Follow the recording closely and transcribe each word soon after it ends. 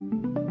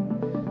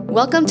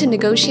Welcome to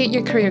Negotiate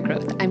Your Career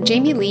Growth. I'm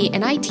Jamie Lee,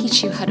 and I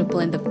teach you how to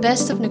blend the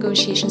best of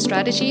negotiation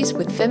strategies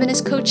with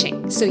feminist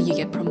coaching so you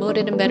get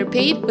promoted and better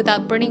paid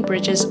without burning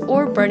bridges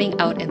or burning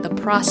out in the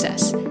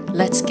process.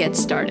 Let's get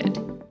started.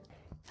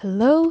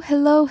 Hello.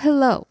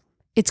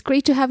 It's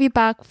great to have you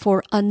back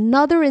for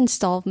another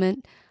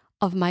installment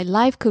of my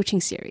live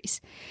coaching series.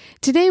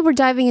 Today, we're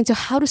diving into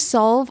how to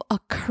solve a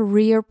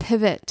career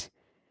pivot.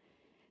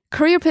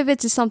 Career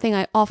pivots is something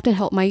I often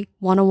help my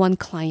one-on-one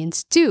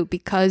clients do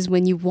because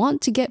when you want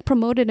to get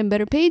promoted and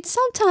better paid,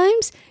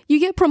 sometimes you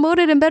get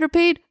promoted and better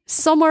paid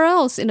somewhere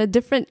else in a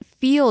different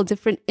field,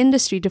 different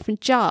industry,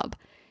 different job.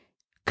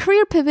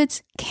 Career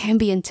pivots can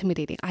be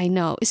intimidating, I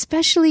know,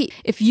 especially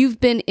if you've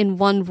been in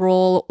one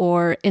role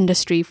or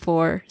industry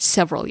for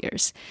several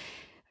years.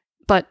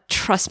 But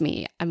trust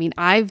me,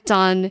 I've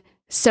done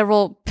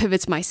several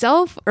pivots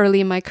myself.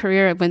 Early in my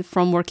career, I went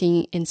from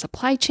working in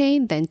supply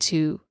chain, then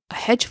to a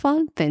hedge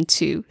fund, then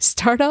to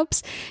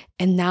startups,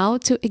 and now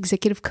to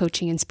executive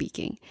coaching and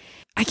speaking.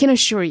 I can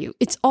assure you,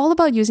 it's all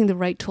about using the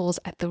right tools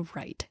at the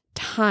right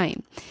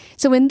time.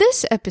 So in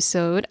this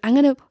episode, I'm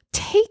going to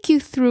take you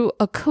through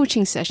a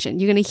coaching session.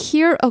 You're going to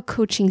hear a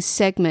coaching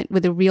segment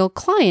with a real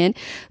client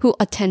who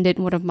attended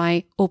one of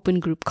my open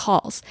group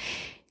calls.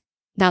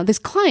 Now, this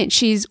client,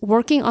 she's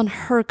working on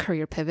her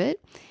career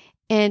pivot,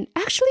 and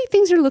actually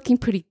things are looking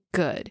pretty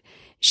good.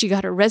 She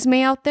got her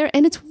resume out there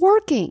and it's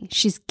working.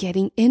 She's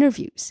getting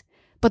interviews.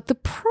 But the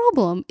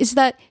problem is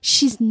that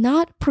she's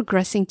not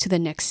progressing to the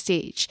next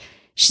stage.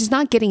 She's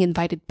not getting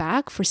invited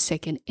back for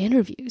second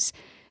interviews.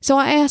 So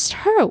I asked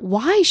her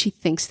why she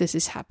thinks this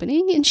is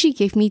happening, and she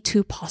gave me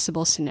two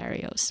possible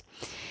scenarios.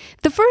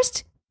 The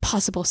first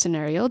possible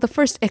scenario, the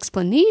first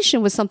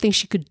explanation was something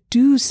she could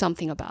do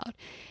something about.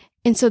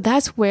 And so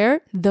that's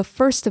where the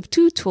first of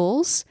two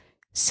tools,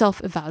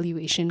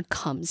 self-evaluation,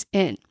 comes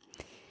in.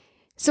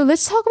 So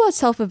let's talk about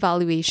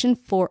self-evaluation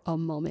for a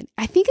moment.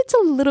 I think it's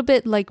a little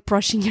bit like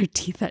brushing your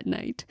teeth at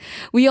night.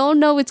 We all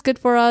know it's good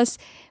for us,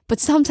 but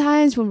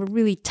sometimes when we're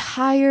really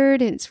tired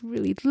and it's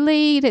really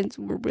late and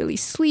we're really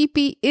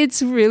sleepy,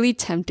 it's really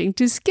tempting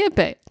to skip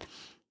it.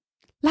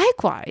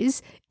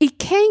 Likewise, it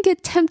can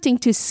get tempting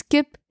to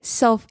skip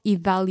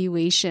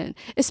self-evaluation,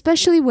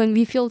 especially when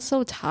we feel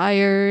so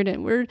tired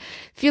and we're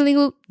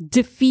feeling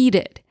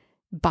defeated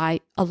by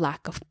a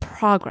lack of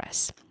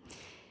progress.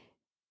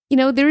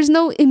 There is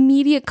no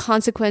immediate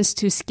consequence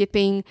to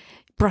skipping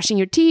brushing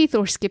your teeth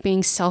or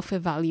skipping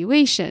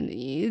self-evaluation.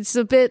 It's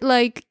a bit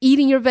like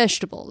eating your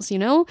vegetables,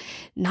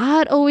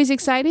 Not always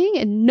exciting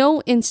and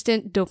no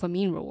instant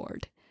dopamine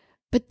reward.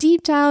 But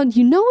deep down,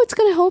 it's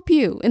going to help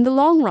you in the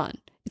long run.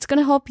 It's going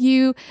to help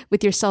you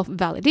with your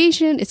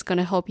self-validation. It's going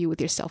to help you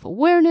with your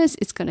self-awareness.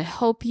 It's going to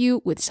help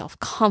you with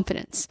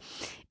self-confidence.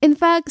 In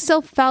fact,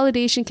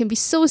 self-validation can be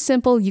so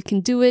simple, you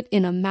can do it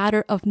in a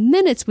matter of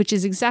minutes, which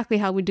is exactly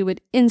how we do it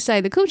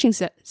inside the coaching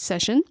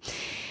session.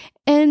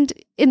 And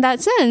in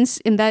that sense,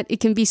 in that it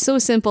can be so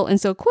simple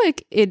and so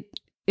quick, it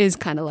is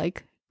kind of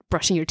like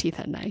brushing your teeth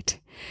at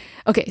night.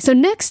 Okay, so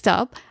next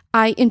up,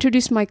 I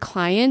introduced my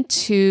client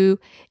to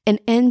an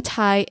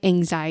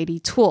anti-anxiety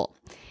tool.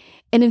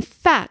 And in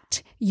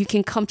fact, you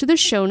can come to the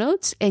show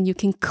notes and you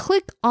can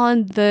click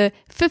on the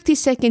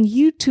 50-second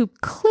YouTube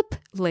clip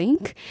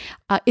link.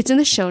 It's in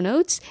the show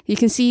notes. You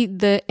can see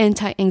the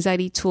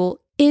anti-anxiety tool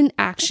in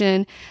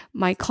action.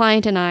 My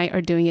client and I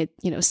are doing it,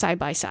 side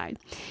by side.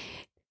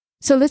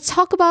 So let's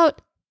talk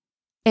about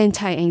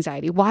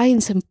anti-anxiety, why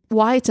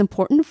it's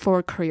important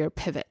for career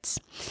pivots.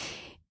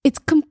 It's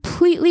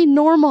completely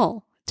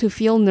normal to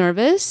feel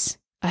nervous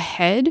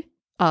ahead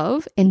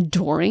of and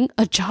during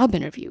a job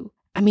interview.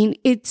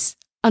 It's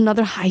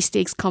another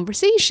high-stakes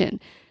conversation,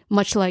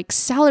 much like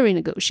salary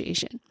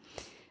negotiation.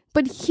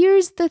 But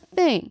here's the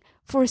thing.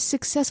 For a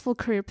successful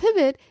career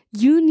pivot,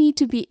 you need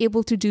to be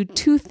able to do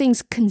two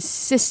things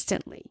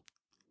consistently.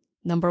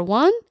 Number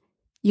one,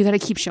 you got to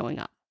keep showing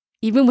up,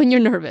 even when you're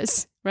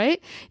nervous,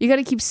 right? You got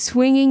to keep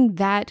swinging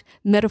that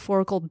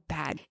metaphorical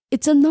bat.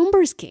 It's a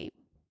numbers game,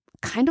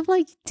 kind of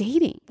like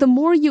dating. The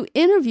more you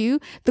interview,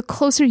 the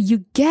closer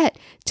you get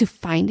to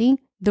finding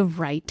the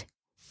right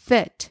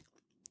fit.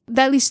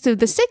 That leads to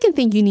the second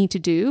thing you need to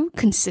do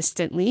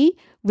consistently,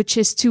 which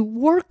is to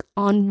work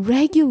on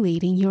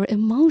regulating your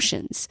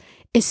emotions,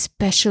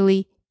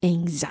 especially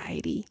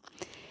anxiety.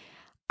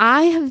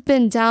 I have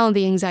been down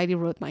the anxiety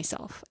road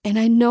myself, and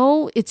I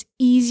know it's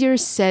easier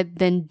said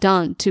than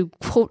done to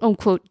quote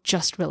unquote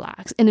just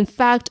relax. And in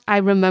fact, I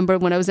remember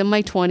when I was in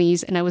my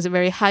 20s and I was a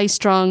very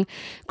high-strung,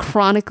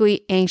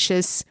 chronically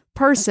anxious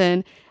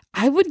person,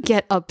 I would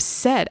get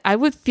upset. I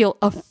would feel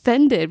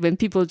offended when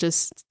people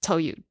just tell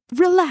you,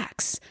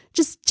 relax,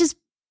 just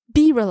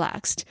be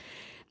relaxed.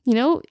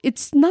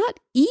 It's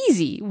not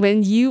easy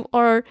when you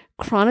are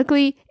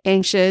chronically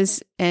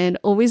anxious and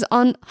always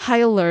on high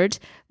alert,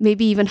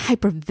 maybe even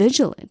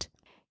hypervigilant.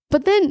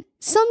 But then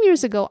some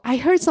years ago, I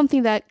heard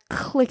something that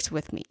clicked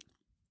with me.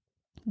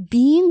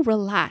 Being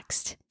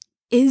relaxed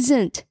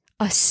isn't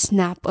a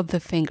snap of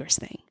the fingers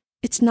thing.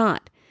 It's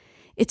not.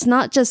 It's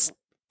not just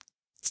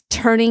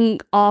turning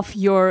off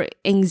your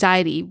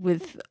anxiety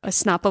with a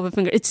snap of a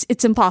finger.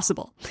 It's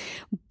impossible.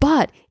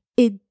 But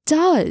it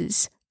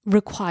does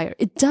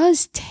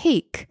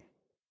take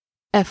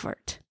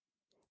effort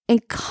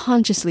and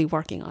consciously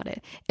working on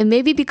it. And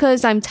maybe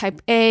because I'm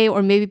type A,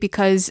 or maybe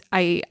because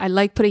I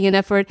like putting in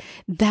effort,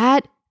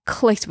 that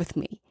clicks with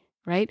me,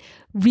 right?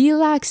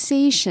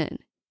 Relaxation,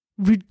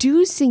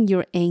 reducing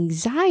your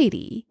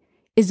anxiety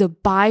is a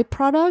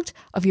byproduct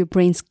of your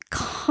brain's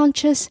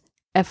conscious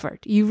effort.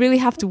 You really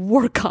have to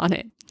work on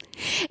it.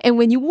 And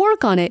when you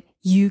work on it,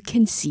 you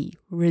can see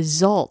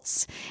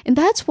results. And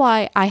that's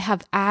why I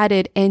have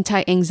added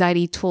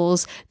anti-anxiety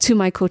tools to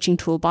my coaching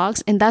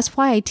toolbox. And that's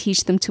why I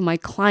teach them to my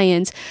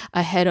clients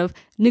ahead of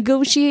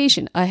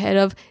negotiation, ahead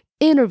of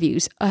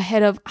interviews,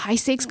 ahead of high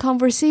stakes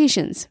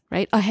conversations,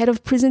 right? Ahead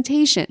of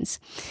presentations.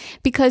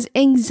 Because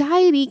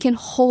anxiety can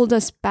hold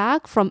us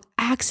back from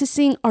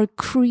accessing our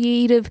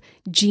creative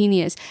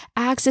genius,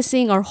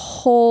 accessing our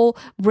whole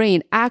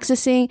brain,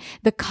 accessing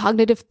the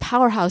cognitive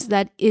powerhouse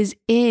that is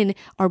in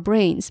our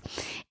brains.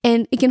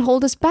 And it can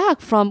hold us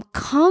back from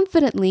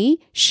confidently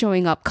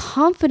showing up,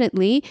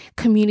 confidently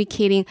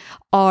communicating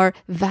our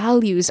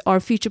values, our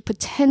future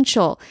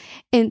potential.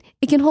 And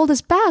it can hold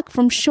us back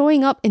from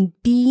showing up and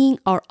being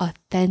our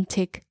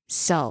authentic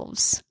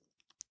selves.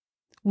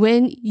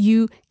 When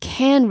you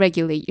can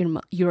regulate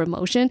your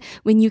emotion,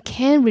 when you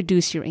can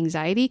reduce your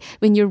anxiety,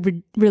 when you're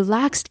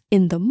relaxed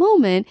in the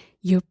moment,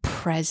 you're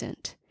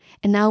present.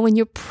 And now when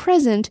you're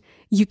present,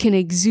 you can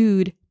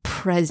exude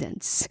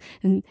presence.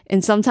 And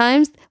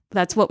sometimes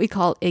that's what we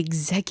call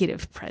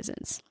executive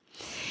presence.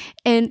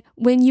 And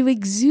when you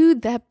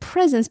exude that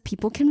presence,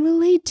 people can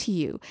relate to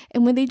you.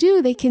 And when they do,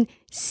 they can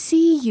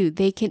see you.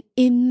 They can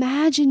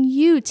imagine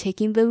you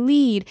taking the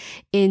lead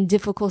in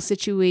difficult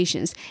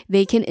situations.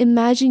 They can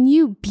imagine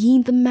you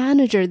being the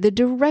manager, the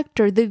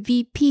director, the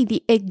VP,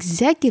 the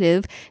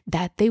executive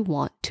that they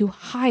want to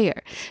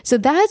hire. So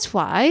that's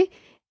why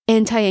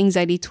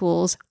anti-anxiety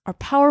tools are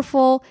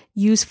powerful,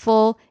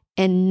 useful,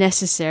 and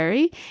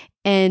necessary.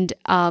 And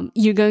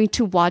you're going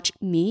to watch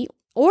me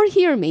or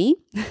hear me.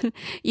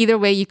 Either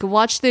way, you can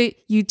watch the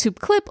YouTube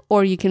clip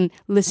or you can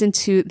listen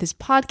to this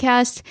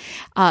podcast.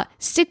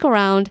 Stick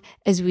around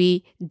as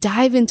we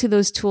dive into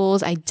those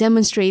tools. I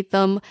demonstrate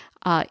them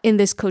in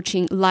this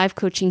live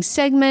coaching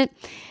segment.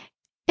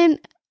 And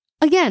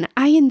again,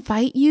 I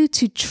invite you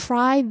to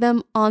try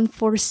them on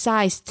for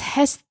size.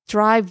 Test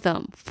drive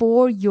them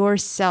for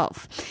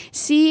yourself.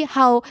 See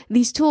how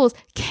these tools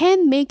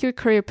can make your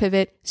career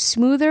pivot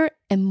smoother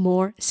and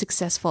more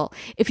successful.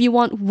 If you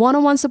want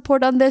one-on-one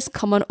support on this,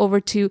 come on over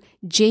to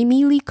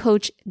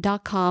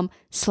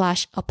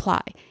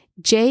jamieleecoach.com/apply.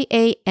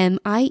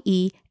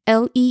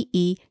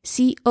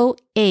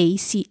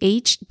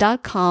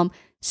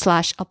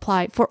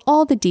 JAMIELEECOACH.com/apply for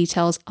all the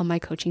details on my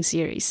coaching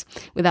series.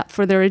 Without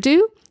further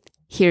ado,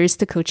 here's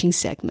the coaching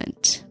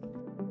segment.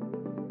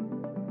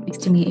 Nice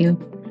to meet you.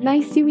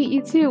 Nice to meet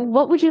you too.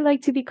 What would you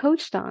like to be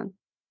coached on?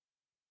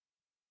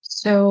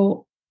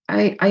 So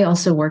I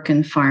also work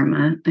in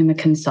pharma. I'm a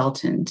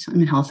consultant.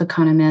 I'm a health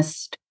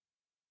economist.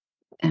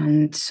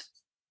 And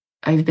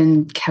I've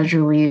been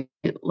casually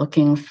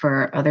looking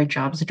for other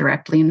jobs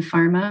directly in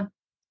pharma.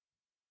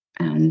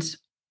 And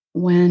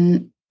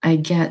when I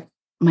get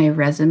my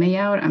resume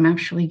out, I'm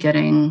actually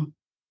getting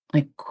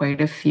like quite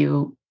a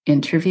few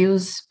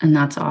interviews, and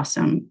that's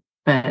awesome.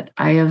 But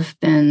I have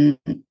been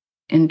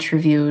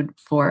interviewed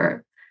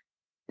for,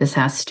 this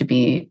has to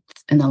be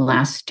in the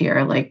last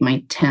year, like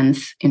my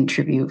 10th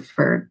interview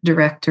for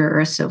director or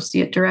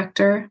associate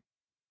director.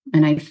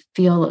 And I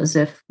feel as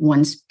if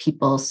once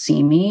people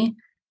see me,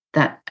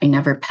 that I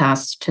never go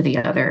past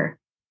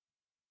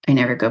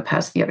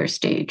the other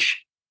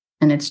stage.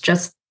 And it's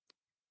just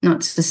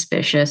not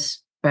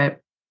suspicious,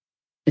 but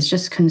it's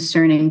just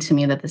concerning to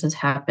me that this has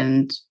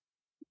happened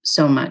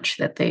so much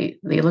that they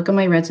look at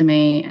my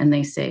resume and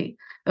they say,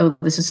 oh,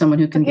 this is someone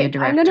who can be a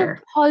director. I'm going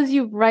to pause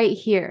you right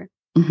here.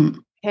 Mm-hmm.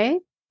 Okay.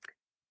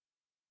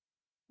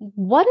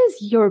 What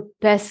is your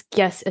best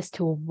guess as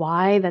to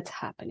why that's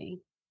happening?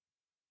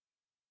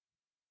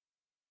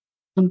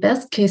 The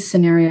best case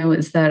scenario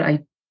is that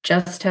I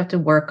just have to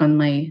work on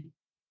my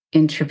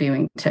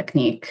interviewing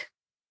technique.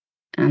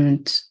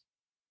 And,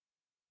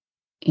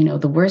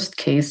 the worst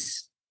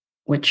case,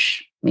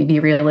 which may be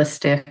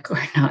realistic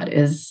or not,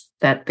 is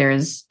that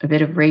there's a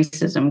bit of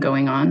racism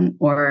going on,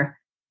 or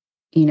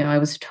I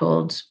was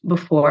told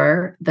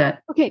before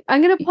that. Okay,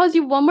 I'm going to pause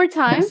you one more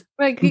time. Yes.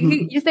 Right?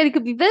 Mm-hmm. You said it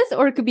could be this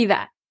or it could be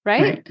that,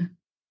 right?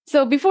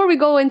 So before we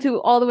go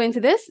all the way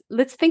into this,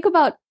 let's think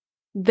about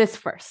this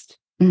first,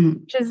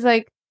 which is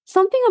like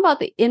something about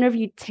the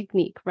interview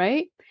technique,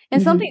 right?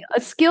 And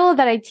a skill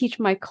that I teach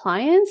my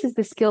clients is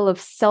the skill of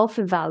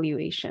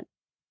self-evaluation.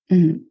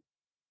 And,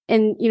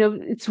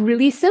 it's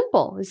really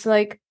simple. It's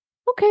like,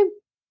 okay,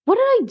 what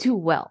did I do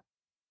well?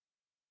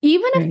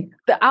 Even if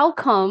the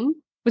outcome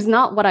was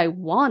not what I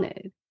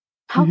wanted,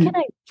 how can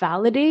I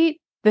validate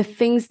the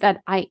things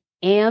that I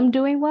am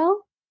doing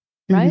well,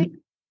 right?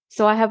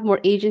 So I have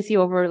more agency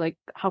over like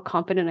how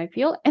confident I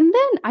feel. And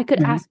then I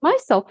could ask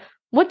myself,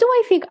 what do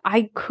I think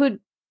I could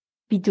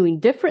be doing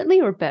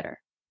differently or better,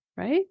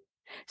 right?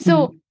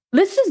 So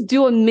let's just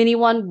do a mini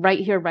one right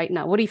here, right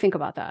now. What do you think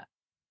about that?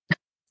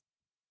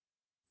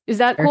 Is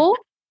that cool?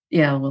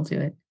 Yeah, we'll do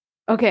it.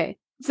 Okay.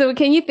 So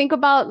can you think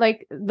about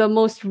like the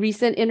most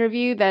recent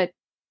interview that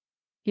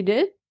you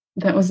did?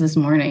 That was this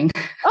morning.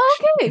 Oh,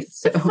 okay.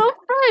 So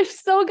fresh.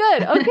 So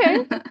good.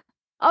 Okay.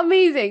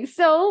 Amazing.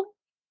 So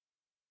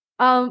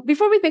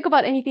before we think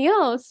about anything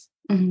else,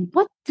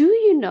 what do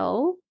you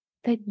know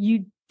that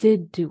you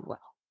did do well?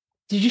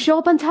 Did you show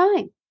up on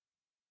time?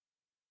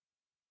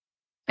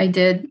 I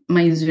did.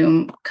 My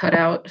Zoom cut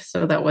out,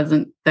 so that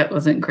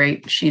wasn't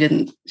great.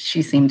 She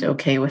seemed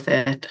okay with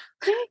it.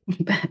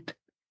 But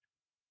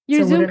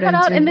your Zoom cut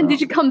out, and then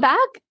did you come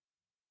back?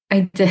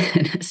 I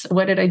did. So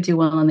what did I do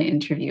well in the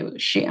interview?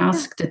 She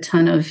asked a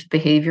ton of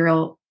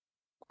behavioral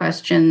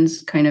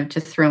questions kind of to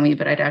throw me,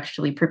 but I'd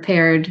actually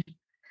prepared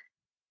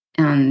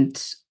and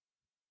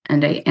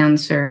I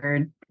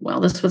answered well.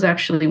 This was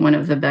actually one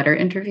of the better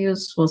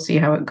interviews. We'll see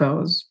how it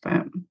goes.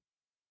 But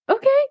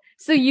okay.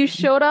 So you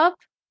showed up,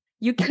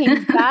 you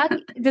came back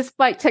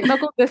despite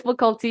technical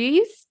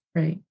difficulties.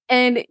 Right.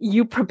 And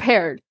you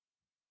prepared.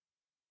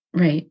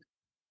 Right.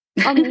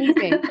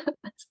 Amazing.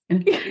 Yeah.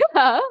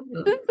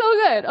 That's so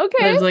good.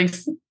 Okay. Like,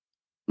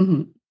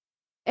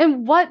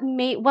 And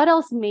what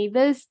else made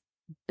this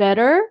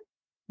better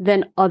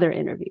than other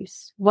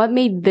interviews? What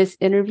made this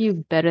interview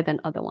better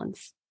than other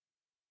ones?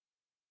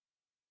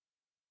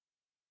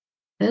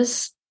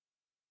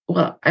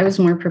 Well, I was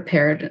more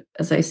prepared.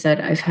 As I said,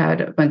 I've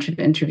had a bunch of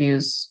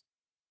interviews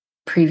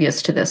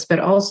previous to this, but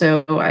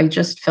also I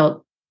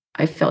felt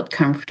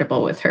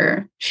comfortable with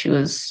her. She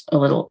was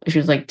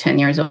like 10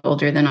 years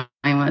older than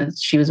I was.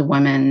 She was a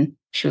woman.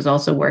 She was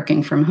also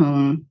working from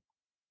home.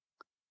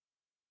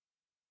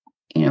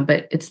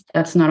 But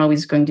that's not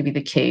always going to be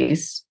the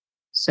case.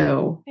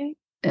 So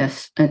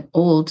if an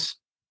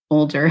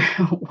older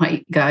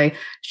white guy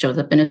shows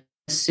up in a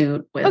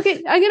suit with,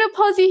 okay, I'm gonna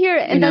pause you here,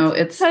 and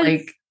it's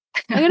like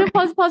I'm gonna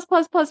pause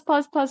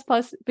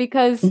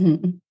because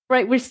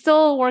right, we're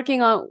still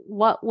working on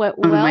what went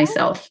well. On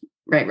myself,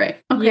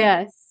 right. Okay.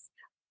 Yes,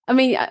 I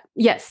mean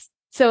yes.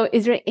 So,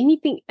 is there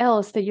anything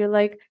else that you're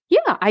like,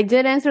 yeah, I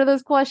did answer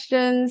those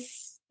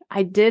questions.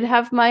 I did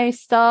have my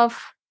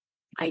stuff.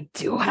 I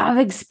do have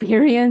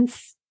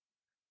experience.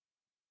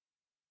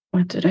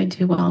 What did I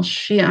do well?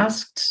 She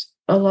asked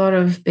a lot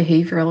of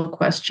behavioral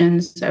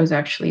questions. I was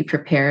actually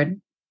prepared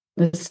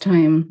this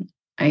time.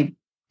 I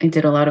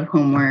did a lot of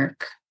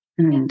homework,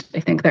 and I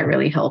think that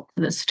really helped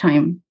this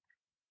time.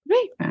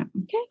 Right.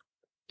 Okay.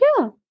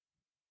 Yeah.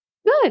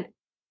 Good.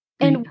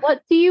 And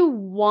what do you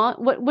want?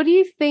 What do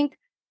you think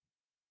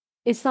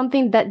is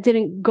something that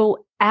didn't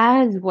go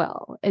as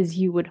well as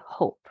you would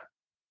hope?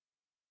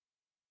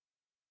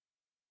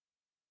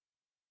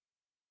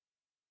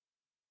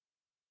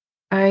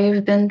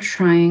 I've been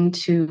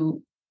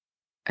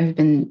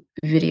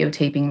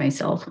videotaping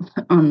myself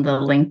on the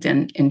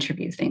LinkedIn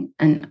interview thing.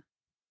 And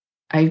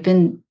I've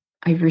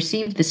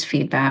received this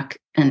feedback,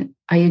 and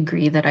I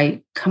agree that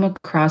I come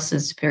across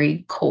as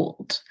very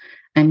cold.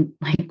 I'm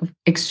like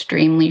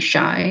extremely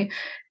shy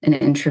and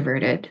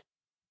introverted.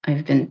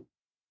 I've been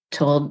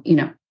told,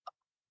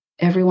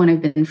 everyone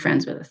I've been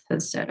friends with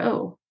has said,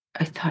 "Oh,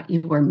 I thought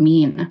you were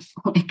mean,"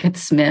 like at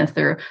Smith,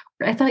 or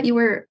 "I thought you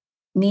were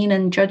mean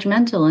and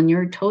judgmental, and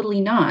you're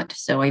totally not."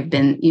 So I've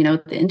been,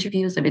 the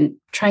interviews, I've been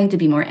trying to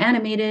be more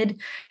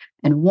animated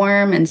and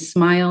warm and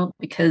smile,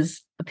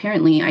 because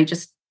apparently I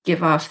just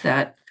give off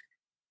that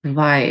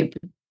vibe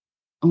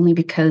only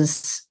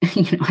because, I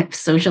have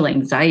social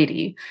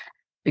anxiety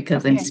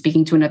because I'm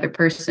speaking to another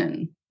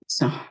person.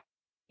 So,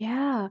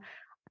 yeah.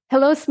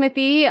 Hello,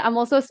 Smithy. I'm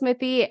also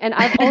Smithy, and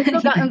I've also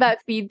gotten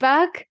that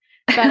feedback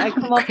that I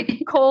come off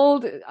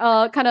cold,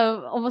 kind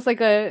of almost like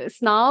a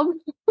snob.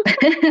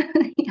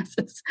 Yes,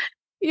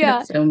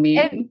 yeah, so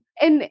mean.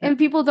 And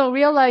people don't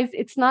realize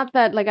it's not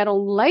that like I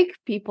don't like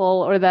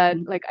people or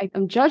that like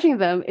I'm judging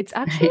them. It's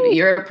actually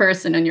you're a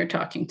person and you're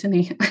talking to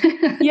me.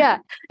 Yeah,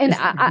 and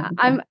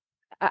I'm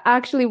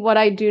actually, what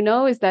I do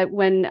know is that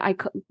when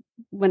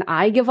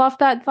I give off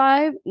that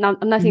vibe,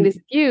 I'm not saying this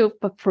to you,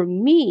 but for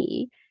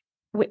me,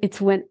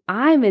 it's when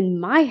I'm in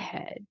my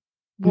head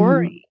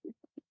worrying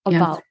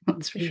about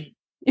that's for sure.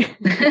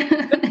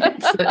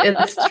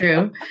 it's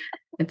true.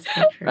 It's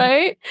so true.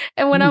 Right?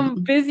 And when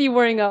I'm busy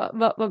worrying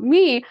about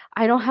me,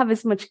 I don't have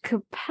as much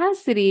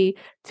capacity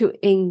to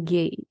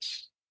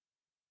engage.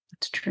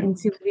 That's true. And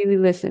to really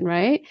listen,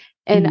 right?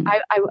 And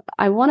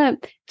I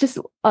want to just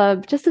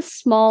a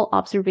small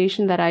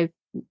observation that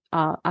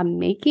I'm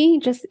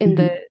making just in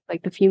the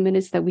few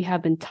minutes that we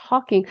have been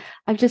talking.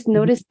 I've just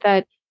noticed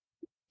that,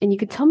 and you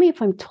could tell me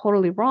if I'm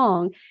totally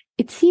wrong,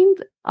 it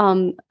seemed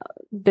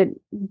that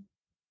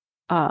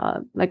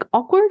like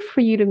awkward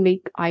for you to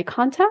make eye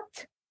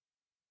contact.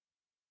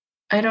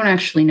 I don't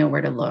actually know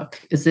where to look.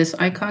 Is this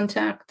eye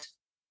contact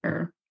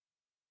or?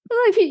 Well,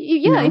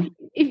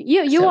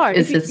 if you are.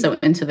 Is it so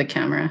into the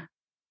camera?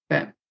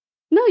 But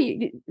no,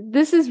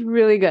 this is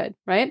really good,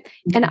 right?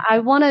 And I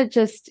want to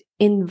just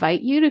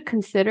invite you to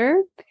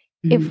consider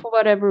if for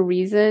whatever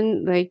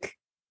reason, like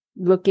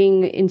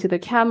looking into the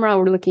camera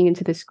or looking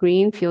into the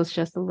screen feels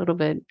just a little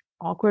bit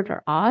awkward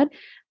or odd,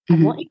 I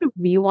want you to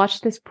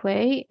rewatch this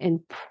play and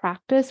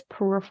practice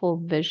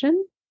peripheral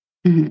vision,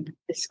 the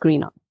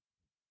screen on,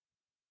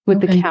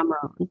 with the camera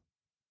on.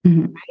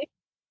 Right?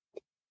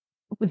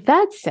 With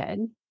that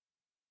said,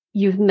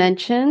 you've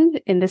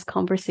mentioned in this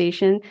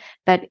conversation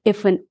that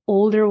if an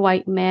older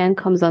white man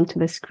comes onto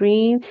the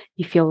screen,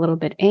 you feel a little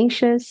bit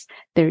anxious.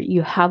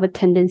 You have a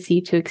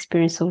tendency to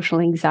experience social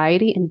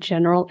anxiety in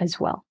general as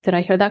well. Did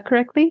I hear that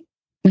correctly?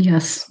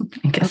 Yes,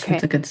 I guess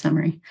that's a good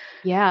summary.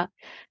 Yeah.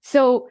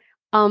 So,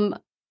 I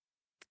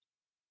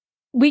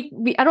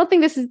don't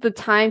think this is the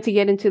time to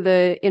get into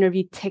the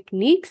interview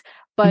techniques,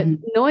 but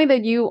knowing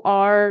that you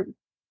are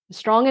a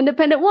strong,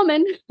 independent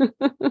woman.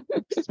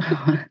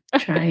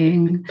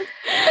 Trying.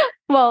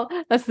 Well,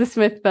 that's the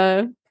Smith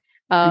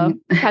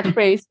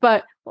catchphrase.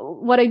 But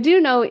what I do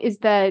know is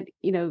that,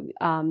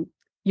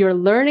 you're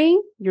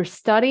learning, you're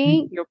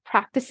studying, you're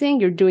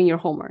practicing, you're doing your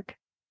homework.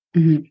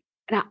 And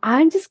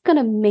I'm just going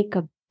to make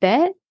a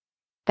bet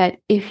that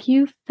if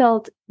you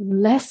felt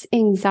less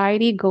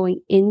anxiety going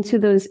into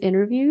those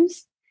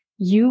interviews,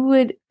 you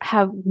would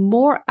have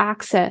more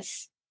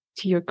access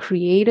to your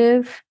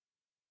creative,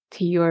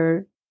 to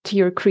your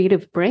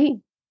creative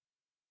brain.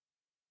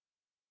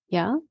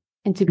 Yeah.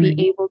 And to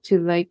be able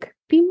to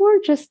be more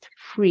just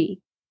free,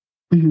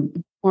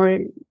 more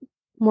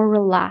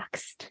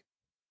relaxed,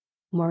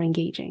 more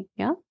engaging.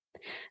 Yeah.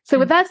 So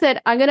with that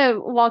said, I'm going to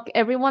walk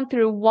everyone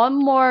through one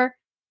more,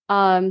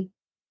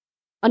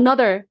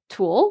 another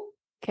tool.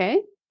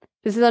 Okay.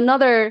 This is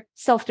another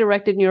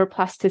self-directed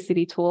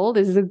neuroplasticity tool.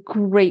 This is a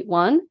great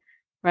one,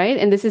 right?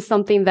 And this is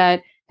something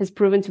that has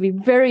proven to be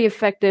very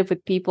effective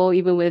with people,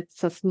 even with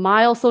just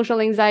mild social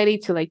anxiety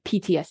to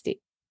PTSD.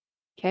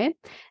 Okay.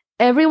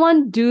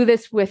 Everyone do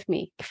this with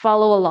me.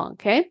 Follow along.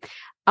 Okay.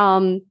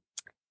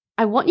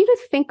 I want you to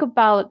think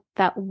about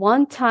that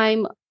one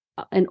time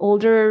an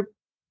older,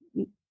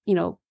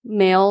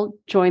 male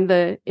joined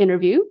the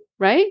interview,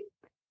 right?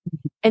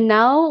 And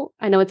now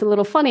I know it's a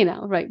little funny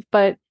now, right?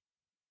 But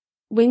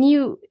when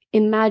you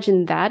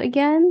imagine that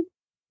again,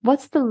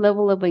 what's the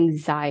level of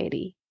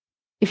anxiety?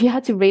 If you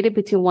had to rate it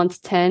between 1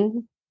 to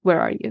 10, where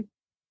are you?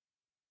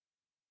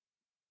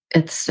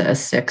 It's a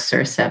 6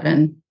 or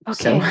 7.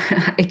 Okay. So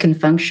I can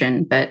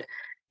function, but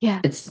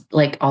it's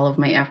all of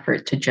my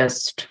effort to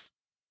just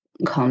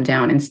calm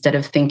down instead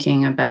of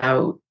thinking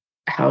about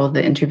how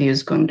the interview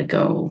is going to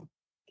go.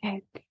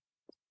 Okay.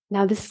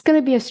 Now, this is going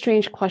to be a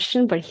strange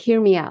question, but hear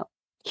me out.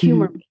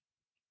 Humor me.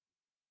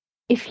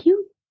 If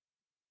you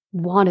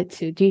wanted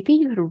to, do you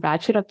think you could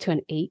ratchet up to an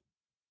 8?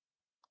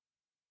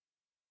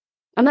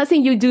 I'm not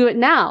saying you do it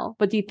now,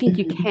 but do you think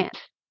you can?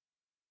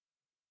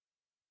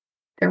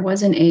 There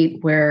was an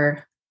 8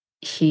 where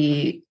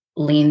he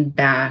leaned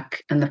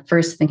back and the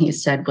first thing he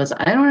said was,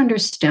 "I don't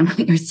understand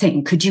what you're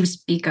saying. Could you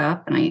speak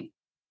up?"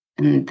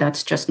 And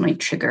that's just my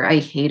trigger. I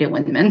hate it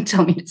when men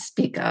tell me to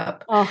speak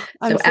up. Oh,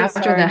 I'm so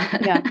after sorry.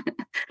 that,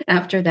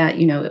 after that,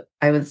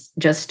 I was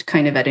just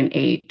kind of at an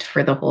 8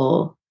 for the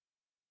whole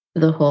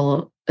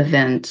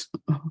event.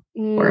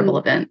 Horrible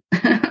event.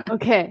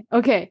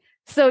 Okay.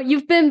 So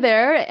you've been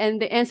there,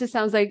 and the answer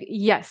sounds like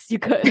yes, you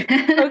could.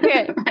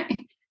 Okay.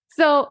 Right.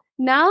 So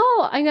now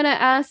I'm gonna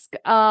ask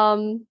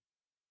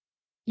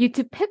you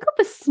to pick up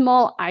a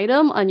small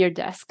item on your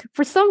desk.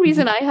 For some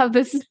reason, I have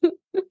this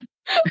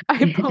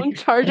iPhone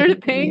charger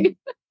thing.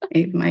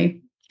 My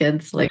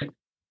kids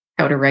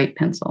how to write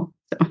pencil.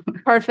 So.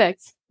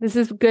 Perfect. This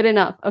is good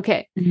enough.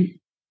 Okay.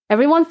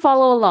 Everyone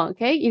follow along.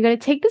 Okay. You're going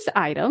to take this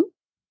item.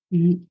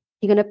 You're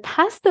going to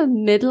pass the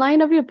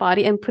midline of your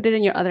body and put it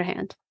in your other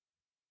hand.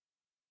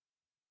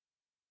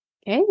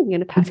 Okay. You're going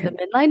to pass the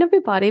midline of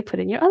your body, put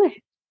it in your other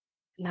hand.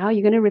 Now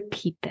you're going to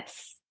repeat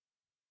this.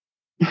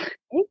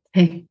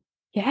 Okay.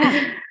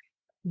 Yeah.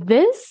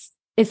 This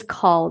is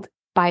called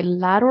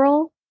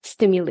bilateral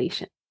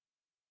stimulation.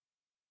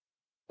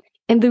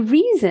 And the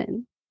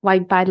reason why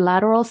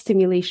bilateral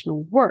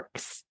stimulation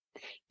works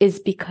is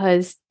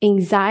because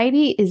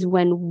anxiety is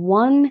when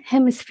one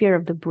hemisphere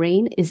of the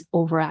brain is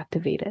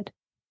overactivated.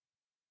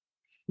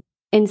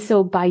 And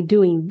so by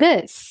doing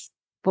this,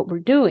 what we're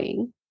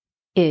doing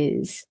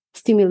is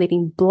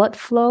stimulating blood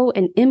flow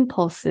and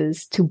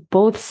impulses to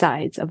both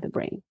sides of the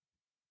brain.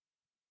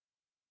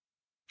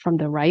 From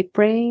the right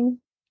brain,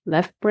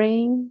 left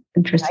brain,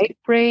 right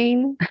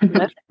brain,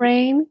 left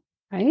brain,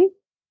 right?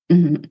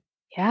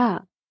 Yeah.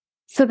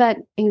 So that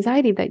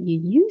anxiety that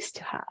you used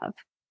to have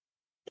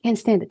can't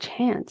stand a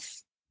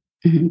chance.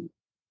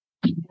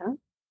 Yeah.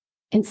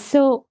 And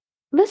so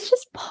let's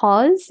just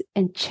pause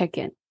and check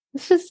in.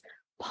 Let's just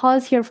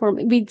pause here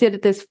we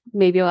did this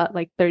maybe about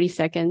 30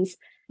 seconds.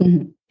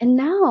 And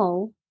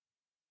now,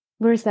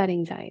 where's that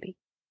anxiety?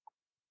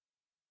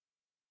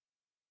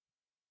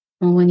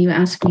 Well, when you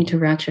asked me to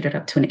ratchet it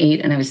up to an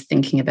 8, and I was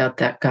thinking about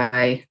that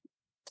guy,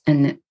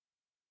 and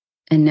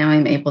now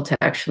I'm able to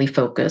actually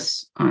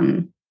focus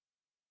on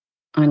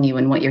you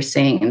and what you're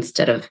saying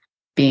instead of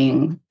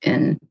being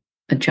in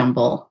a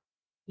jumble.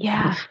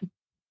 Yeah.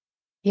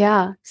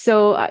 Yeah.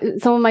 So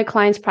some of my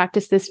clients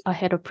practice this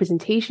ahead of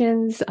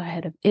presentations,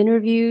 ahead of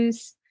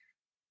interviews,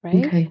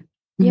 right? Okay.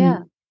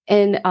 Yeah.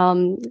 And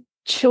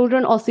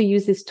children also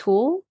use this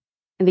tool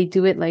and they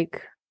do it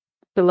like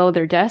below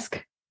their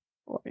desk.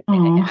 Oh,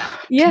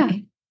 Yeah.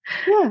 okay.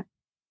 Yeah.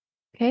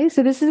 Okay.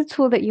 So this is a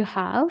tool that you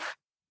have.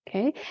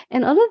 Okay.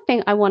 And another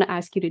thing I want to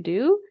ask you to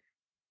do,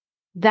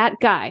 that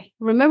guy,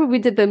 remember we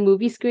did the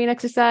movie screen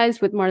exercise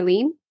with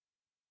Marlene?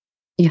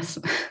 Yes.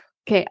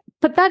 Okay.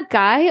 Put that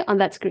guy on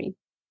that screen.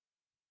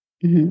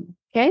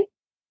 Okay.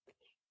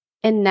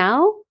 And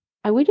now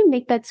I want you to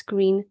make that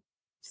screen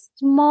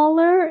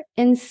smaller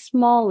and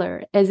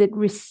smaller as it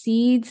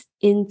recedes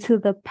into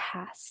the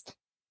past.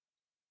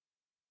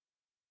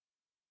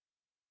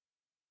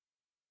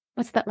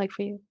 What's that like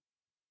for you?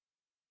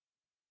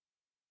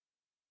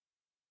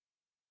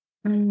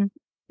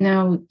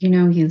 Now,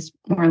 he's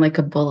more like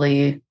a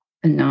bully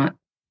and not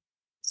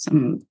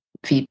some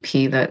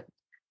VP that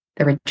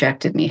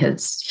rejected me.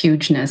 His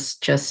hugeness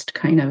just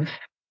kind of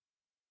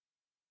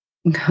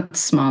got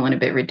small and a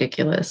bit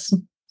ridiculous.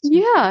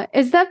 Yeah,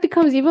 as that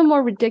becomes even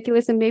more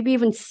ridiculous and maybe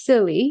even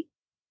silly,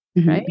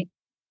 right?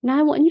 Now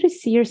I want you to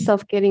see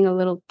yourself getting a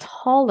little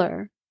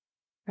taller,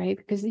 right?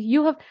 Because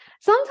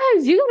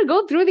sometimes you got to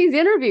go through these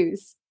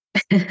interviews,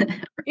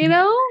 you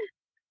know?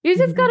 You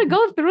just got to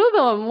go through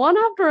them one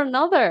after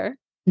another.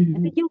 And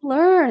then you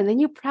learn, and then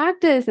you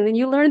practice, and then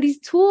you learn these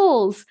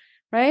tools,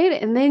 right?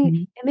 And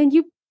then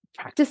you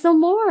practice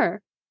some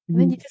more. And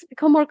then you just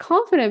become more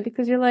confident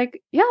because you're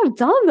like, yeah, I've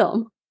done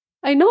them.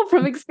 I know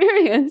from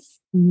experience.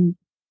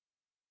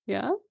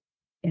 Yeah?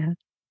 Yeah.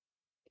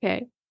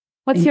 Okay.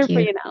 What's Thank here you.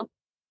 for you now?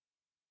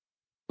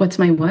 What's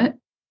my what?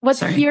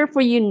 What's here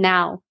for you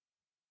now?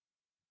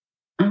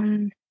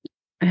 I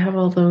have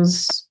all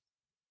those.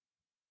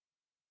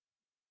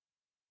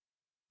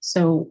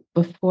 So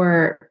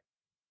before,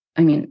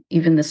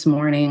 even this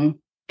morning,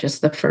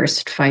 just the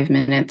first 5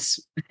 minutes,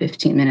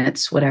 15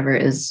 minutes, whatever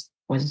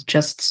was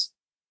just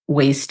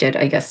wasted,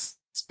 I guess,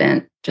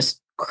 spent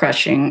just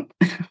crushing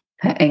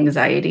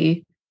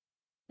anxiety.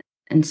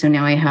 And so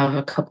now I have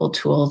a couple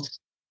tools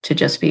to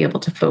just be able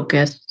to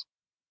focus.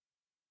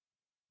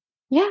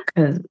 Yeah.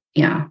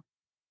 Yeah.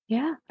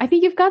 Yeah. I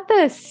think you've got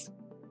this.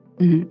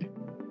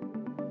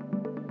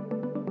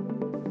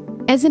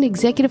 As an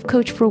executive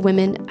coach for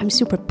women, I'm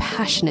super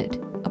passionate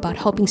about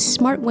helping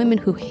smart women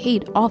who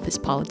hate office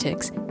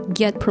politics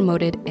get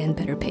promoted and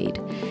better paid.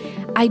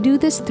 I do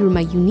this through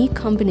my unique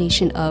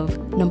combination of,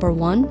 number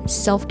one,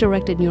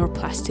 self-directed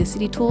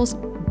neuroplasticity tools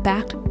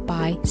backed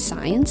by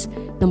science.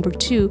 Number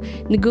two,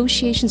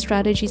 negotiation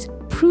strategies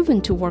proven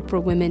to work for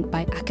women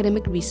by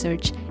academic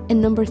research.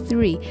 And number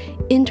three,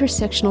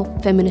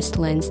 intersectional feminist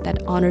lens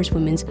that honors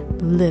women's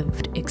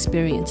lived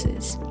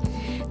experiences.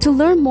 To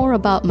learn more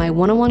about my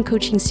one-on-one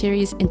coaching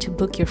series and to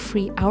book your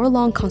free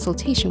hour-long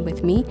consultation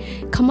with me,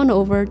 come on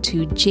over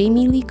to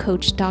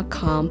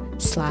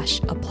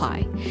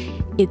jamieleecoach.com/apply.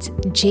 It's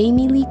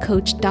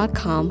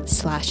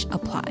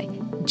jamieleecoach.com/apply.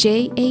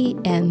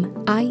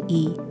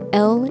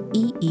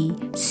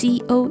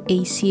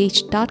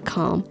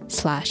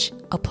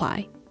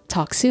 JAMIELEECOACH.com/apply.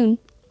 Talk soon.